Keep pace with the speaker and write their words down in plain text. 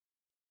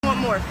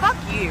door. Fuck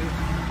you.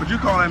 But you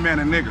call that man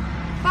a nigger.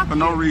 Fuck for you.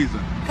 no reason.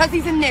 Because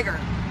he's a nigger.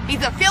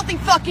 He's a filthy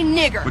fucking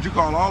nigger. But you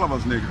call all of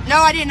us niggers. No,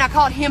 I didn't. I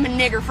called him a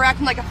nigger for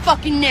acting like a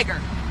fucking nigger.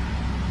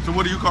 So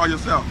what do you call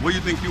yourself? What do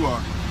you think you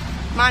are?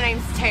 My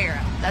name's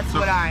Tara. That's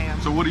what I am.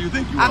 So what do you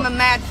think you are? I'm a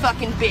mad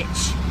fucking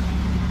bitch.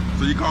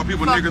 So you call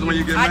people niggers when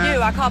you get I mad?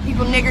 do. I call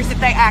people niggers if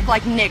they act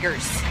like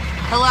niggers.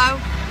 Hello?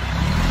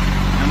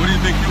 And what do you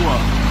think you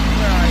are?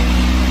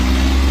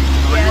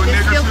 Yeah,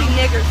 this filthy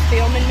nigger's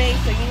filming me,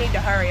 so you need to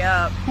hurry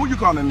up. Who you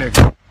calling a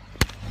nigger?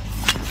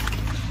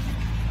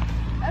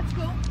 That's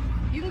cool.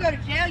 You can go to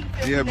jail, you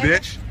filthy Yeah, nigger.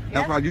 bitch.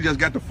 That's why you just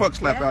got the fuck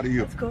slapped out of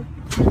you. That's cool.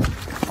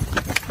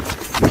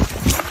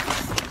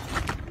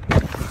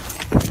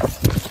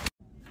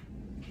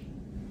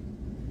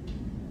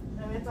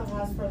 I'm at the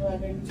hospital.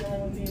 I've been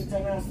dealing with these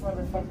dumbass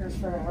motherfuckers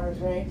for hours,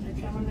 right?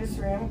 I come in this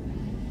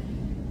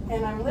room,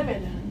 and I'm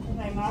livid.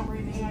 I'm not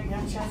breathing. I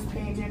got chest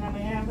pain, dude, and I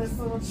have this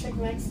little chick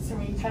next to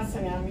me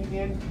cussing at me,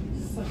 dude.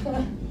 So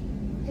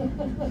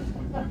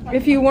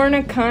if you weren't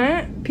a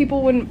cunt,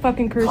 people wouldn't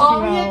fucking curse you out.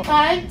 Call me a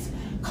cunt.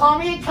 Call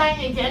me a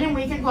cunt again, and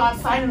we can go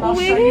outside, and I'll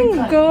We show you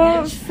can cunt, go bitch.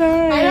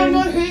 outside. I don't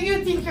know who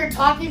you think you're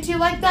talking to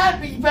like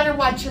that, but you better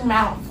watch your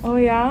mouth. Oh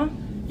yeah?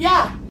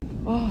 Yeah.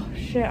 Oh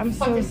shit, I'm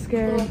so Fucking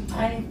scared. little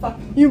tiny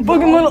fucking. You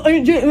fucking little.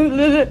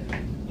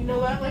 You know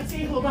what? Let's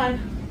see. Hold on.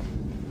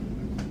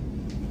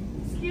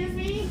 Excuse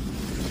me.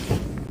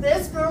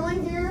 This girl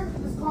in here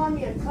is calling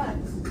me a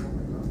cunt.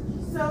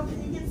 So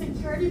can you get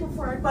security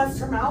before I bust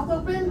her mouth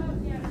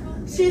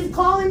open? She's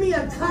calling me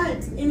a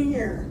cunt in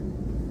here.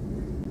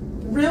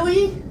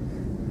 Really?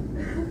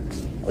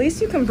 At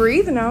least you can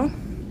breathe now.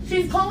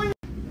 She's calling.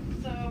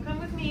 So come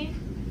with me.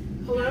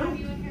 Hello?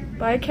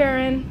 Bye,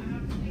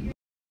 Karen.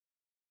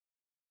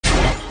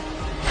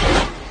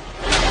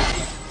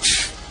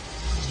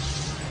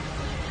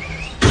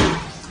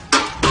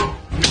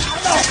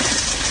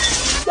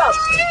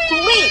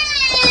 Please.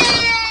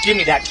 Give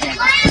me that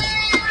camera.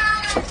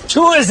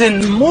 Two is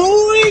in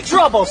muy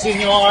trouble,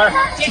 senor.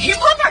 Did you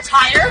pop our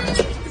tire?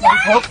 You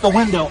broke the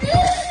window.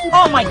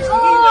 Oh my God.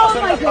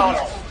 Oh my God.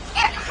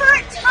 It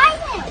hurt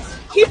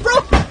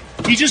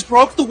tires. He just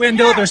broke the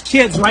window. There's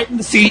kids right in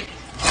the seat.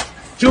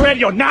 Two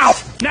radio, now.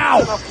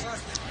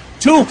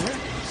 Two.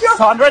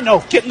 Sandra,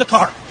 no, get in the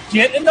car.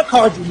 Get in the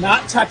car. Do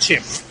not touch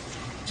him.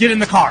 Get in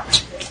the car.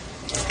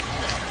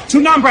 Tu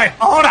nombre,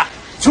 ahora.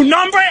 Tu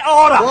nombre,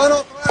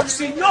 ahora.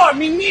 Señor,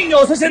 mi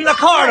niños es en la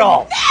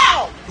carro.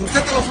 No!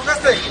 ¿Usted te lo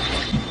fugaste?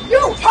 You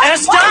hurt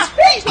Esta my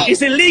baby!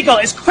 is illegal.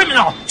 It's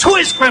criminal. Two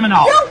is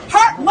criminal. You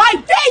hurt my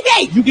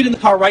baby! You get in the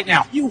car right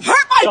now. You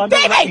hurt my Sandra,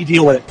 baby! let me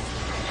deal with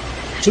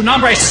it. Tu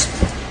nombres.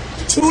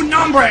 Tu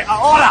nombre,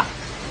 ahora.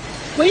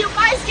 Will you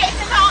guys get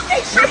him out?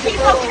 Make sure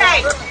he's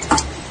okay.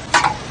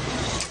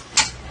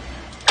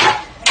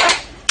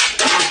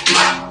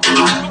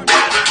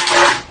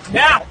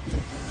 Now.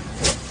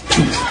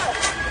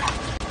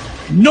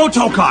 No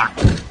tow car.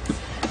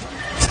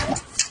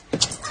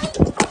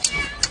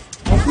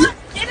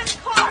 Get in the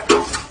car.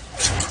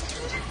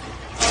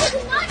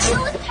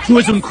 Two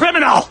is un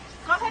criminal.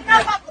 Go ahead now,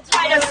 Uncle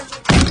Titus.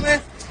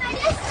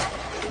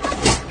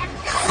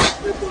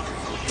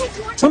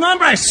 Tu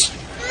nombres.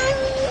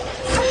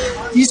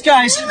 These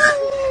guys,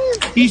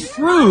 he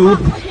threw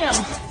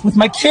with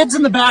my kids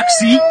in the back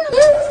seat.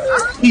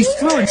 He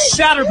threw and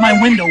shattered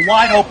my window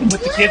wide open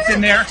with the kids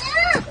in there.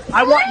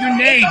 I want your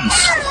names.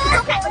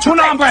 Tu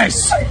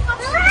nombres.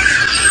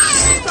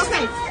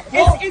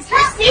 Okay. Is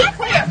her seat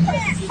clear?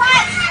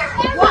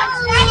 What?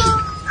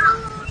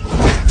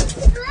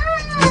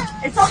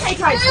 It's okay,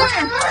 guys.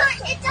 Come here.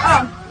 It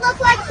doesn't look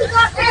like he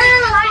got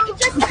very cut. It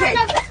just kind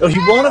of... Oh, he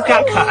won't have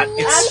got cut.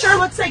 Asher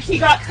looks like he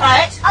got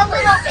cut. A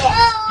little bit.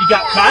 He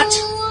got cut.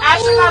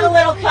 Asher got a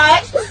little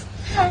cut.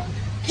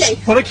 Okay.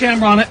 Put a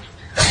camera on it.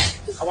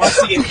 I want to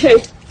see it. Okay.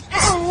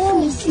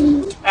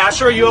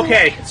 Asher, are you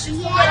okay? She's a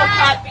little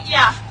cut, but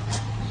yeah.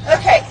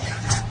 Okay.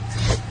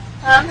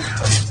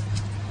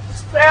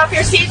 Clear up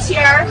your seats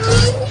here.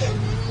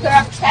 Clear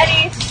up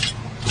Teddy.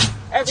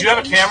 Do you have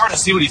a camera to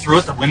see what he threw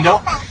at the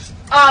window?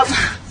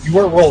 You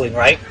were rolling,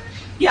 right?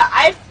 Yeah,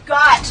 I've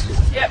got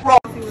it rolled.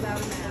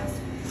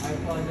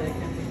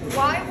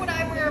 Why would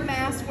I wear a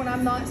mask when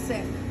I'm not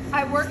sick?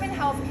 I work in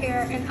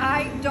healthcare and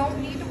I don't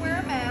need to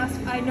wear a mask.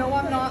 I know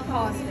I'm not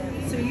positive.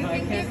 So you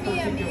can give me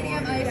a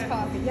medium iced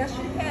coffee. Yes,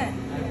 you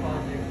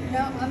can.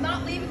 No, I'm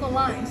not leaving the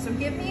line. So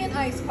give me an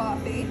iced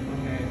coffee.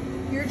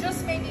 You're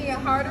just making it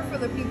harder for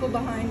the people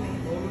behind me.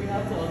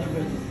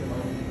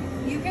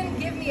 You can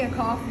give me a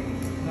coffee.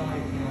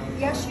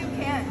 Yes, you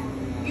can.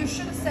 You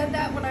should have said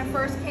that when I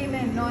first came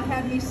in, not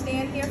had me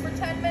stand here for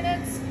 10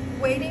 minutes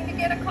waiting to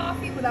get a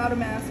coffee without a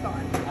mask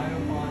on. I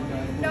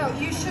apologize. No,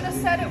 you should have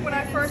said it when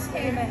I first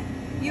came in.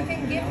 You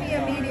can give me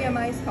a medium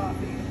iced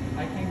coffee.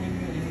 I can give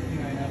you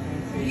anything I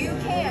have. You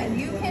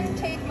You can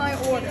take my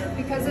order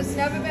because it's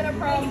never been a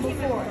problem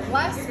before.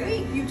 Last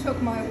week you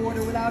took my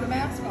order without a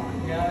mask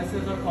on. Yeah, it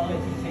says our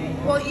policy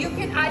changed. Well, you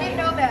can. I didn't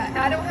know that.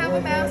 I don't have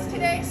a mask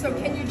today, so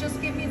can you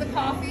just give me the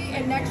coffee?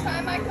 And next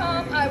time I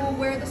come, I will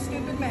wear the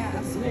stupid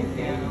mask.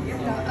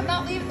 No, I'm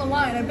not leaving the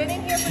line. I've been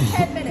in here for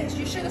 10 minutes.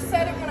 You should have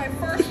said it when I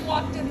first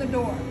walked in the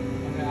door.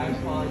 Okay, I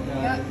apologize.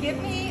 Yeah,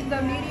 give me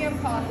the medium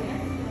coffee.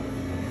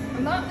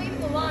 I'm not leaving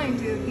the line,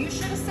 dude. You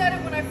should have said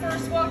it when I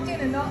first walked in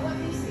and not let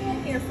me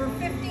stand here for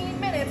 15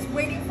 minutes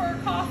waiting for a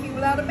coffee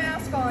without a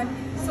mask on.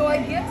 So I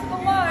get to the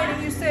line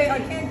and you say, I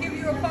can't give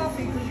you a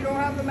coffee because you don't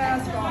have the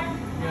mask on.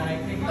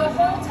 The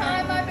whole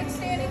time I've been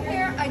standing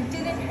here, I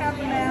didn't have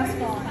the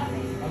mask on.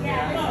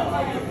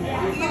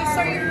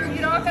 So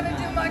you're not going to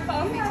do my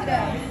coffee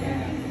today?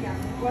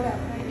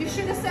 Whatever. You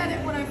should have said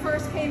it when I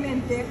first came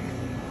in, Dick.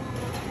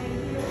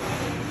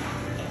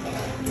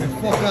 Get the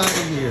fuck out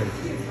of here.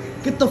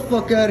 Get the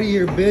fuck out of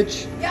here,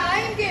 bitch. Yeah, I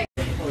am getting.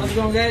 How's it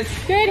going, guys?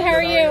 Good, how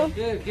are you?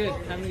 Good, good.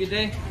 Having a good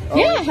day?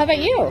 Yeah, how about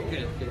you?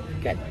 Good, good.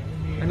 Good.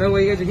 I know why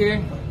you guys are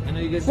here. I know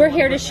you guys. We're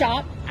here to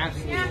shop.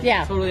 Absolutely.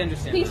 Yeah. Totally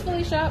understand.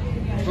 Peacefully shop.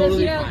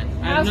 Totally Just, fine.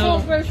 I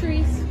household know.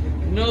 groceries.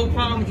 No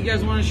problem if you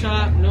guys want to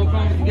shop. No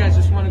problem if you guys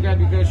just want to grab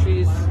your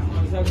groceries.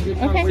 Just have a good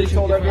conversation. We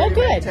told with your everybody Oh, to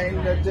good.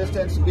 maintain their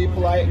distance, be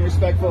polite and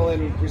respectful,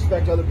 and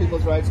respect other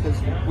people's rights, because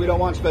we don't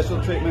want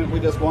special treatment. We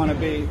just want to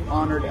be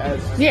honored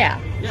as Yeah.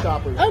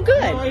 shoppers. Oh,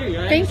 good. No, I hear you.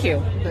 I Thank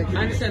you. Thank you.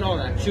 I understand all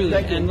that, truly.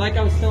 Thank you. And like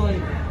I was telling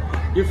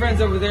your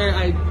friends over there,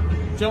 I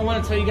don't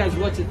want to tell you guys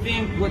what to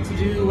think, what to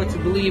do, what to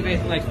believe,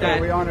 anything like that.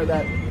 We honor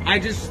that.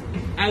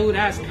 I would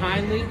ask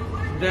kindly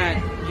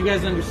that you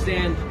guys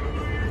understand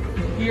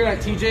here at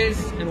TJ's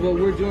and what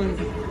we're doing,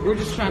 we're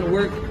just trying to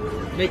work,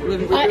 make a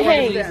living.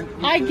 Hey,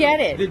 I get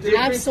The it. difference you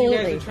Absolutely.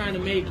 guys are trying to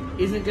make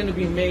isn't going to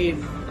be made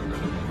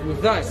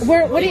with us.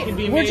 We're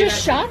just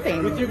at,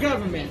 shopping. with your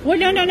government. Well,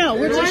 no. We're No,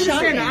 I just understand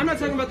shopping. that. I'm not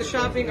talking about the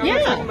shopping. I'm Yeah.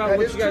 not talking about That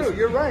what is you guys. true.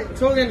 You're right.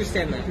 Totally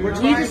understand that. We're We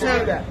trying just to do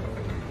have that.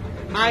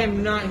 I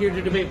am not here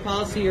to debate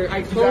policy, or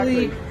I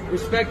totally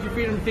respect your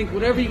freedom to think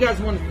whatever you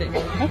guys want to think.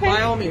 Okay.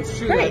 By all means,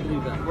 truly, I Great.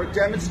 believe that. We're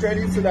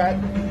demonstrating to that.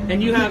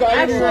 And you have guys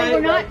every are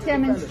Actually, we're right. not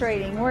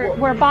demonstrating.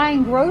 We're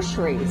buying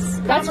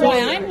groceries. That's why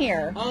I'm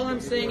here. All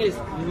I'm saying is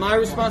my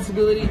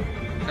responsibility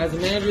as a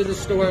manager of the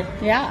store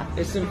Yeah.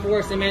 is to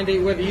enforce the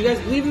mandate, whether you guys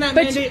believe in that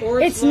But mandate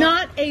or it's law.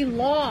 not a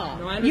law.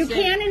 No, I You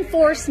understand. can't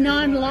enforce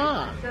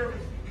non-law.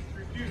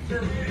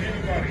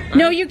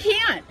 No, you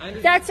can't.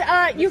 That's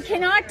you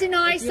cannot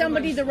deny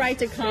somebody the right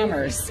to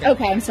commerce.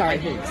 Okay, I'm sorry.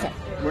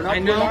 We're not. I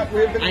know. We're not,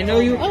 we've been I know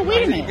you. Oh,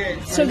 wait a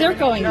minute. So they're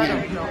going in.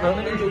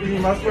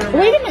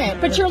 Wait a minute,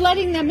 but you're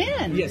letting them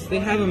in. Yes, they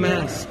have a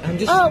mask. I'm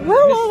just. Oh,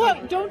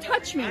 whoa. Don't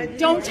touch me.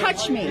 Don't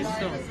touch me.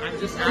 I'm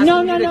just asking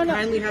No. you to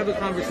kindly have a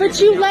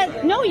conversation.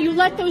 But you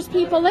let those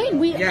people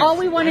in. Yes, All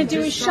we want to I'm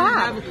do just is trying to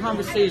shop. have a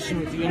conversation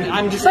with you, and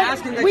I'm just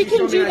asking But that we you show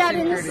can me do that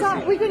same inside.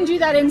 courtesy. We can do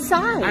that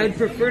inside. I'd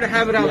prefer to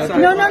have it outside.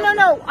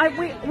 No.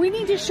 We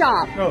need to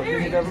shop. No, you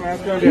need to have a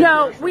mask on.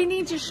 No, we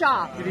need to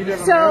shop. You need to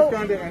have a mask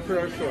on to enter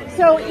our store.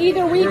 So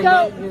either we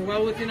go. We're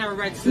well within our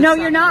rights. To No,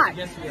 stop. you're not.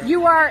 Yes, we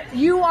are.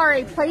 You are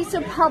a place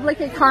of public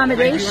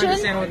accommodation.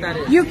 understand what that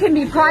is. You can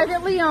be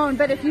privately owned,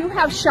 but if you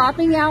have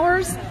shopping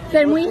hours,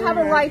 then we have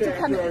a right to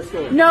come.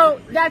 No,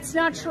 that's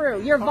not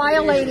true. You're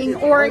violating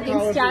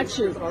Oregon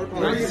statute.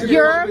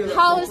 Your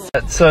policy.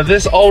 So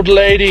this old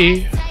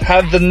lady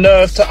had the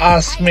nerve to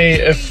ask me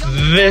if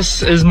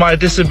this is my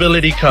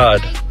disability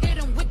card.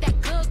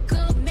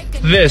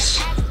 This.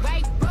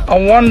 I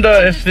wonder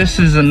if this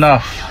is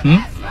enough.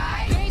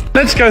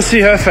 Let's go see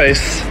her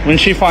face when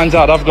she finds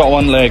out I've got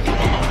one leg.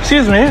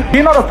 Excuse me, can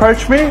you not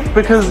approach me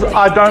because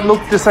I don't look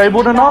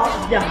disabled enough?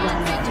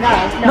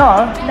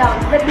 No.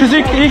 Because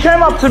you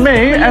came up to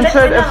me and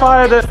said if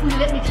I had a...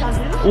 Let me tell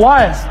you.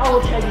 Why? I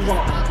will tell you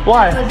why.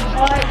 Why? Because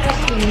I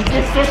actually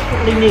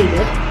desperately need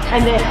it,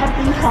 and there have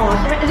been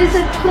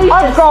times. Please.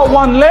 I've got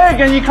one leg,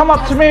 and you come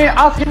up to me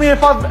asking me if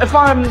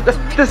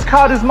this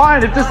card is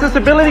mine, if this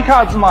disability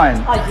card's mine.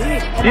 I do.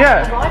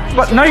 Yeah,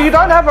 but no, you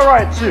don't have a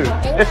right to.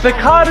 If the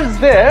card is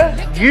there,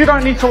 you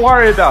don't need to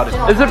worry about it.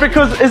 Is it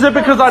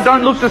because I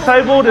don't look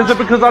disabled? Is it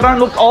because I don't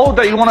look old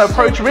that you want to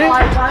approach me?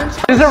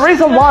 There's a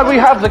reason why we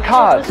have the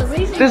card.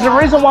 There's a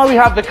reason why we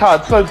have the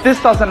card, so this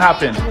doesn't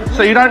happen.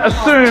 So you don't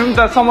assume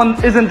that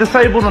someone isn't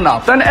disabled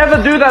enough. Don't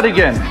ever do that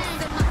again.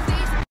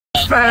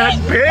 Fat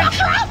bitch!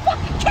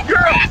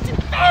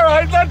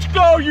 Alright, let's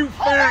go, you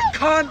fat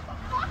cunt!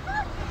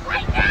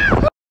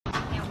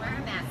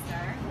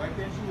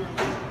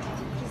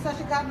 She said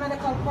she got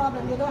medical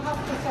problem. You don't have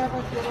to serve her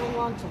if you don't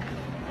want to. You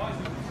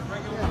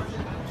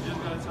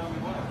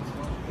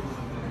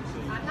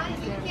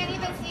can't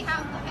even see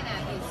how I'm looking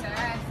at you, sir. I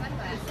have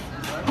sunglasses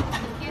on.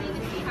 You can't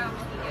even see how I'm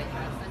looking at you.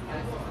 I have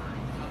sunglasses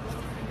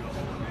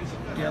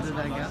on. Gather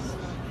that gas.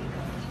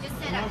 You just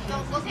said,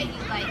 don't look at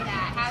you like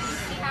that. How do you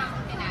see how I'm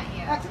looking at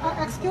you?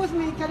 Excuse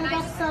me, can you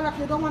just serve her? If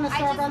you don't want to I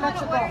serve just her, want let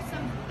to you order go.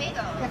 some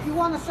bagels. If you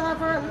want to serve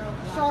her,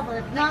 serve her.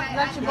 If not,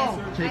 let you go.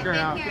 Take her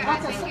out.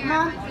 Okay, so,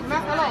 ma'am,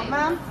 hello,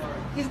 ma'am.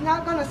 He's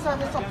not going to serve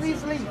you, so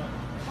please leave.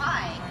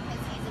 Why? Because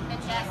he's a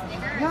bitch ass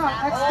nigger. No,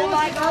 excuse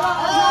my me. God.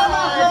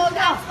 Hello,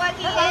 That's what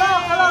he is.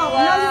 Hello,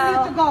 now you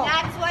need to go.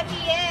 That's what he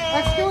is.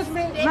 Excuse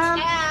me, Bitch ma'am.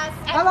 ass,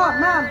 Hello,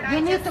 Edward. ma'am. You I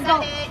need just to said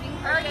go. it. You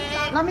heard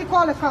it. Let me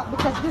call a cop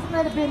because this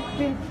might have been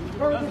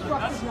very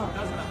disruptive now.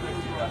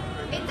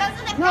 It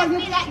doesn't affect No, you-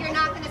 me that you're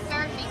not going to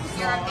serve me because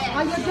you're a bitch.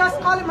 Are you just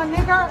calling him a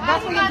nigger?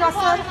 That's what you just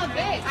call said? him a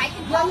bitch. I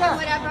can call him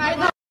whatever I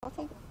want.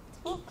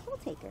 Call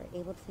taker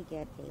able to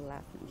get a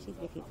last name. She's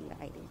refusing the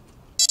ID.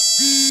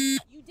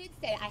 You did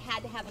say I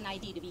had to have an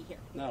ID to be here.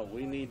 No,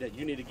 we need that.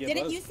 You need to give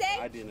Didn't us you say?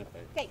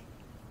 identification. Okay.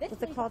 Was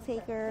the call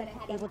taker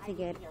able to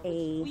get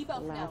a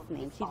last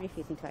name? She's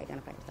refusing to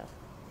identify herself.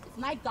 It's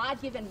my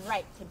God-given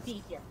right to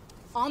be here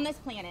on this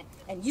planet,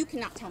 and you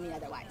cannot tell me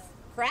otherwise.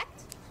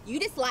 Correct? You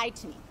just lied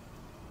to me.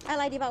 I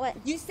lied to you about what?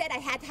 You said I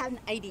had to have an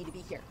ID to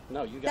be here.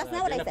 No, you That's got to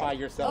not what I identify said.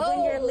 yourself.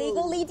 When you're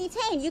legally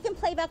detained, you can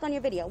play back on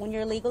your video. When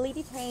you're legally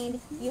detained,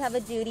 you have a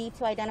duty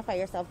to identify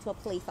yourself to a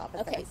police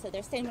officer. Okay, so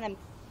they're saying when I'm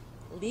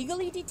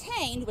legally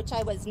detained, which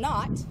I was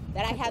not,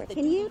 that I have the...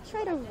 Can you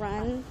try to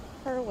run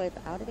her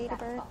without a date of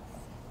birth?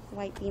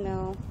 White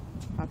female,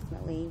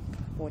 approximately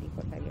 40,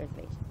 45 years of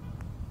age.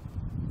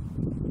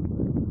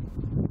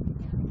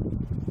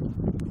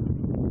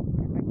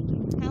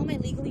 How am I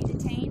legally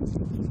detained?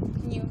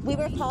 Can you... We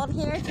were called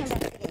here to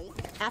investigate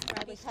after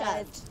I was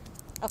because...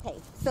 Okay,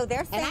 so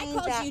they're saying and I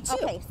called that... you too.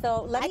 Okay,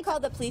 so let me... I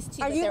called the police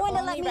too. Are but you they're going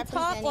to let only me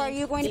talk, or are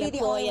you going to be the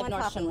only one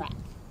talking?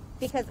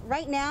 Because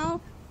right now,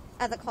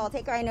 as a call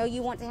taker, I know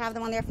you want to have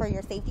them on there for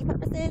your safety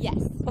purposes. Yes.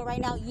 But right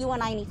now, you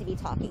and I need to be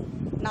talking,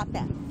 not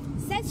them.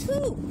 Says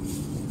who?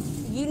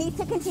 You need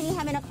to continue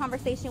having a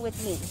conversation with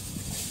me.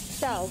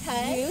 So,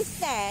 you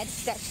said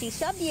that she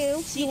shoved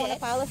you. You want to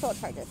file assault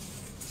charges.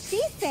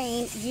 She's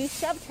saying you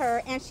shoved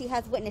her and she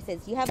has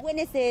witnesses. You have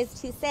witnesses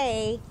to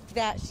say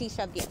that she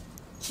shoved you.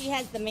 She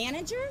has the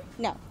manager?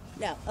 No.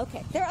 No,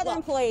 okay. There are other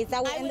employees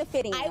that were in the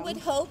fitting room. I would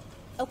hope,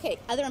 okay,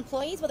 other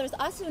employees? Well, there's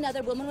also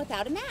another woman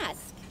without a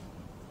mask.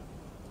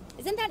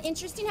 Isn't that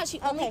interesting how she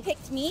only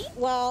picked me?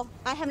 Well,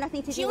 I have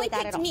nothing to do with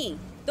that at all. She only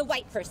picked me, the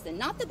white person,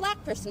 not the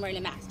black person wearing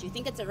a mask. Do you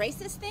think it's a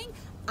racist thing?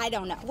 I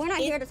don't know. We're not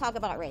here to talk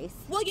about race.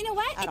 Well, you know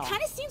what? At It all.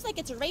 kind of seems like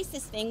it's a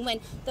racist thing when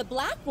the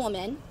black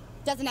woman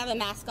doesn't have a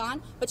mask on,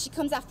 but she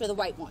comes after the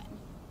white woman.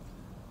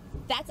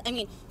 That's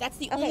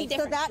the only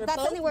difference. So that's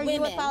something where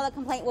you would file a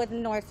complaint with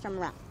Nordstrom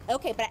Rack.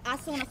 Okay, but I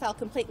also want to file a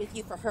complaint with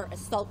you for her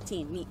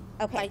assaulting me.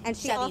 Okay, and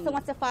she also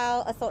wants to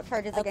file assault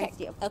charges against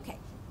you. Okay.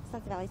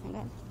 Sunset Valley's not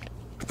good.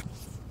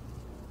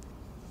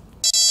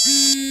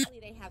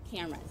 They have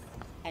cameras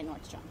at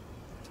Nordstrom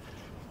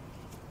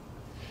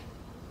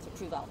to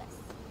prove all this.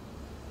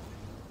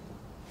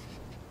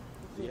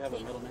 Do you have a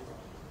middle name?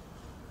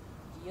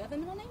 Do you have a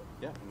middle name?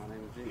 Yeah, my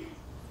name is Gene.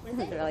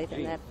 Sunset Valley's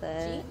and that's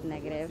a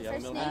negative.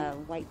 First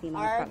name? White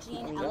female, R.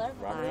 approximately Gene Eller?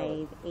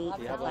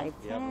 5'8",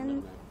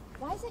 5'10".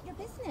 Why is it your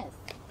business?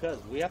 Because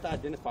we have to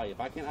identify you. If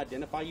I can't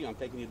identify you, I'm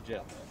taking you to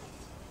jail.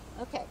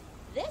 Okay,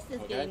 this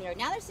is getting weird.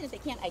 Now they're saying if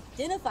they can't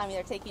identify me,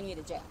 they're taking me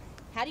to jail.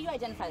 How do you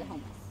identify the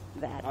homeless?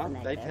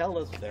 That's They tell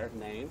us their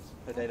names,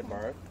 their date of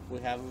birth.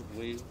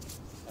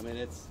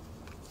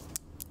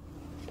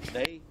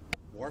 They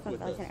work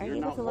with us. Are You're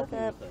you able not to look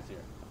working up with us here.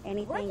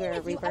 anything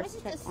or reverse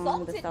check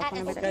on the cell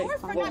phone number? Okay,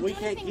 but we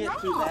can't get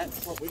to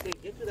that. Well, we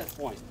can't get to that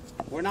point.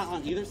 We're not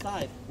on either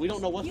side. We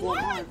don't know what's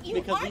going on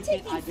because we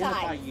can't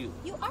identify you.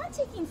 You are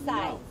taking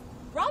sides.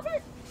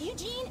 Robert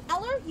Eugene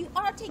Eller, you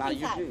are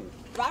taking sides.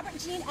 Robert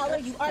Gene Eller,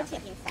 you are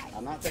taking sides.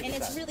 I'm not taking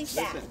sides. And it's really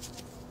sad. Listen,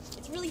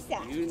 it's really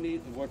sad.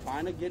 We're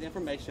trying to get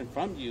information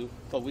from you,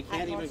 but we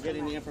can't even get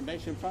any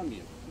information from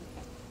you.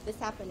 This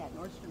happened at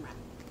Nordstrom Rack.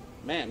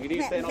 Ma'am, you need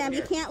to stay over Ma'am,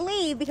 here. you can't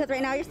leave because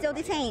right now you're still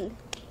detained.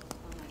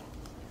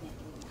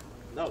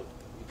 No,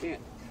 you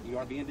can't. You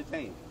are being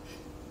detained.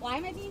 Why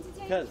am I being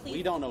detained? Because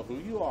we don't know who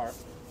you are.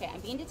 Okay, I'm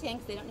being detained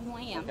because they don't know who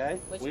I am. Okay,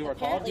 Which we were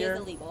called apparently here. is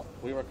illegal.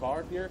 We were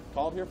called here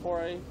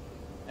for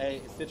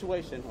a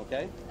situation.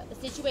 Okay. A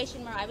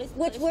situation where I was.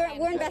 Which we're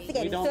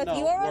investigating. We don't So if know.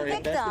 you are We're a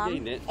victim,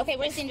 investigating it. Okay,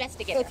 where's the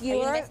investigator? If you are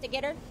you an are-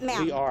 investigator?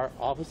 ma'am. We are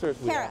officers.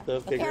 We have to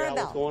figure out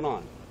what's going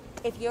on.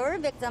 if you're a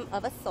victim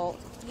of assault,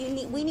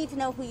 we need to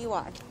know who you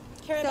are.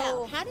 Carabelle.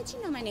 So, how did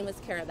you know my name was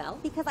Carabelle?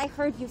 Because I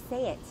heard you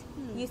say it.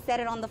 You said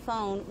it on the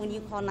phone when you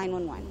called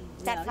 911.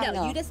 That's how I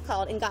know. You just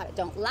called and got it.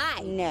 Don't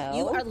lie. No.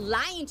 You are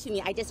lying to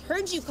me. I just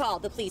heard you call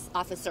the police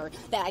officer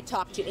that I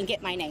talked to and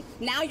get my name.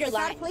 Now you're It's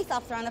lying. not a police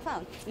officer on the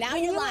phone. Now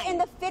When you're you lying. were in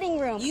the fitting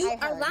room. You I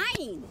are heard.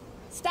 lying.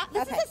 Stop.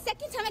 This is the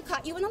second time I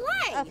caught you in a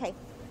lie. Okay.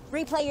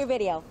 Replay your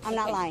video. I'm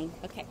not lying.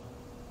 Okay.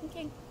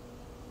 Okay.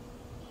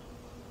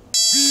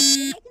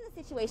 You're making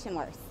the situation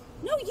worse.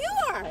 No, you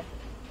are.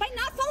 By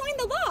not following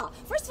the law.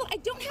 First of all, I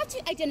don't have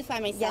to identify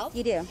myself.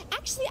 Yes, you do.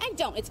 Actually, I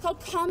don't. It's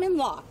called common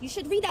law. You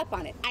should read up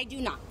on it. I do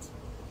not.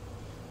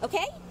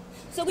 Okay?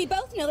 So we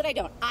both know that I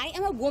don't. I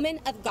am a woman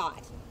of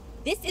God.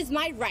 This is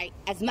my right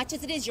as much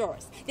as it is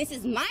yours. This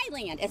is my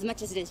land as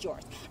much as it is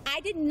yours. I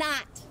did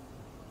not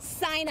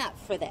sign up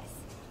for this.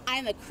 I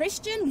am a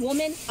Christian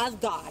woman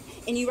of God,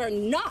 and you are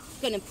not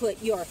going to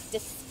put your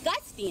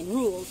disgusting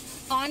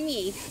rules on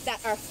me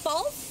that are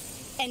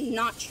false and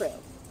not true.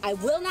 I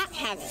will not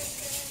have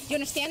it. Do you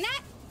understand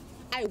that?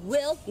 I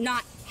will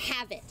not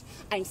have it.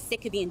 I'm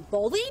sick of being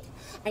bullied.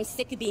 I'm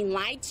sick of being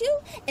lied to,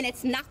 and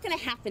it's not going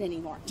to happen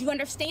anymore. Do you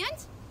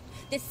understand?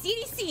 The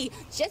CDC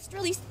just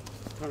released.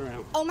 Turn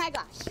around. Oh my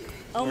gosh.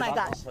 Oh my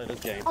gosh. Play this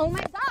game. Oh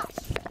my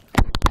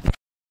gosh.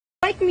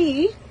 Like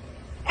me,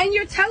 and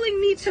you're telling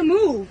me to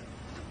move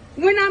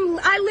when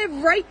I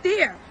live right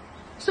there.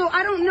 So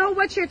I don't know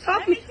what you're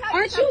talking.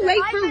 Aren't you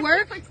late for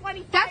work?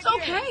 That's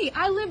okay.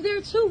 I live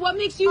there too. What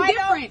makes you different?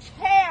 I don't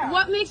care.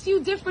 What makes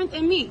you different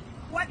than me?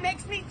 What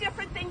makes me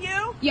different than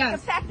you?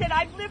 Yes. The fact that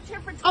I've lived here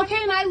for 20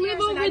 Okay, and I live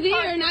years over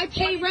there and I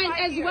pay rent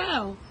as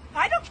well.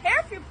 I don't care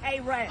if you pay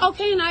rent.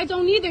 Okay, and I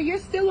don't either. You're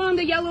still on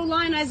the yellow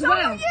line as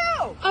well. So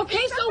are you.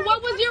 Okay, so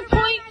what was your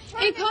point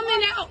in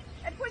coming out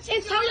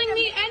and telling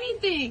me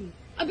anything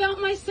about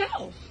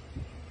myself?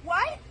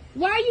 What?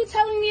 Why are you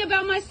telling me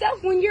about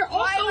myself when you're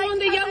also on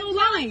the yellow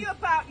line?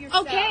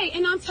 Okay,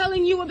 and I'm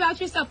telling you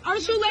about yourself.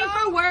 Aren't you late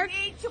for work?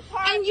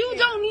 And you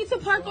don't need to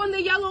park on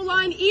the yellow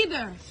line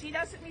either. She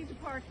doesn't need to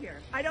park here.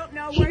 I don't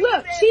know where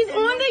Look, she's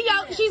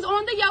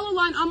on the yellow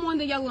line. I'm on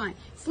the yellow line.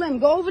 Slim,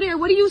 go over there.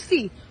 What do you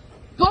see?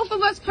 Both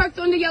of us parked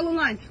on the yellow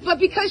line. But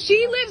because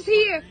she lives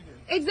here,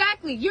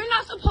 exactly, you're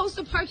not supposed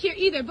to park here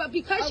either. But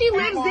because she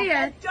lives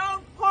there,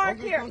 don't park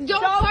here.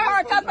 Don't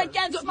park up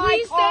against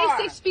my car. Please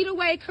stay 6 feet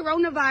away.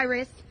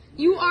 Coronavirus.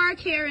 You are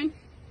Karen.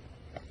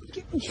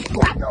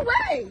 Back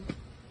away.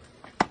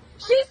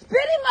 She spit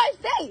in my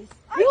face.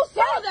 You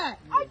saw that.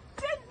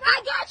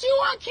 I got you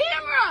on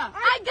camera.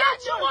 I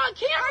got you on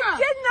camera. I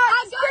did not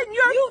spit in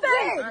your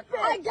face.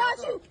 I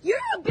got you.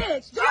 You're a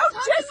bitch. Don't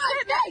touch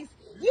my face.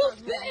 You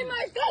spit in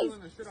my face.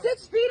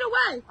 6 feet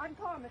away. I'm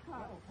calling the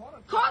cops.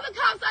 Call the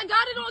cops. I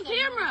got it on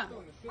camera.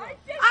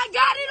 I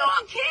got it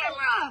on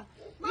camera.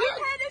 My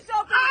head is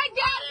open. I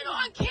got it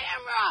on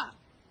camera.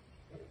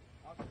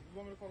 You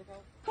want me to call the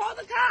cops? Call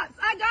the cops.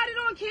 I got it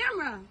on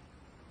camera.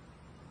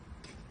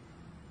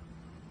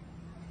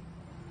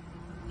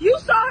 You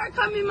saw her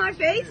come in my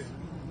face?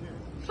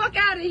 Fuck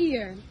out of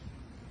here.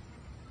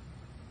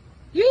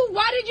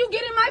 Why did you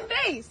get in my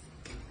face?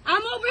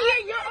 I'm over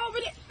here, you're over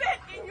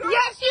there.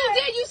 Yes, you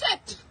did.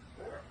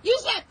 You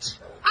said,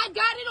 I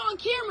got it on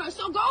camera,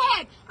 so go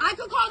ahead. I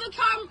could call the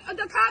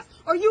cops,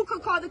 or you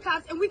could call the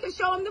cops, and we could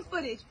show them the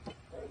footage.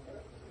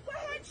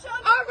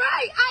 All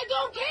right, I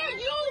don't care.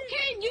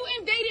 You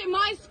invaded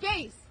my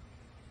space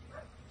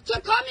to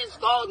come and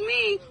scold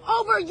me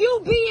over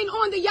you being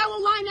on the yellow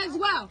line as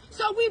well.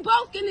 So we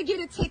both gonna get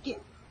a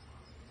ticket.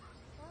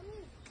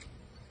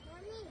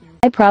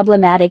 My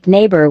problematic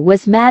neighbor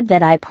was mad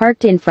that I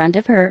parked in front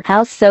of her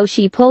house, so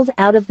she pulled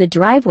out of the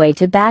driveway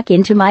to back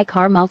into my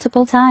car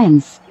multiple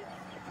times.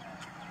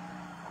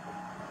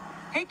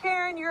 Hey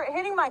Karen, you're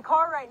hitting my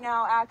car right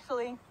now,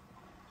 actually.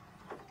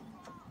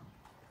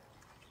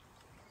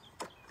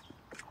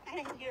 I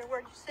didn't hear a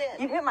word you said.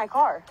 You hit my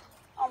car.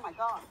 Oh my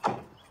God.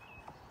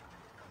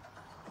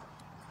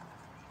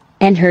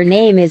 And her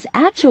name is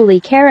actually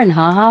Karen,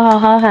 ha ha ha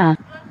ha ha.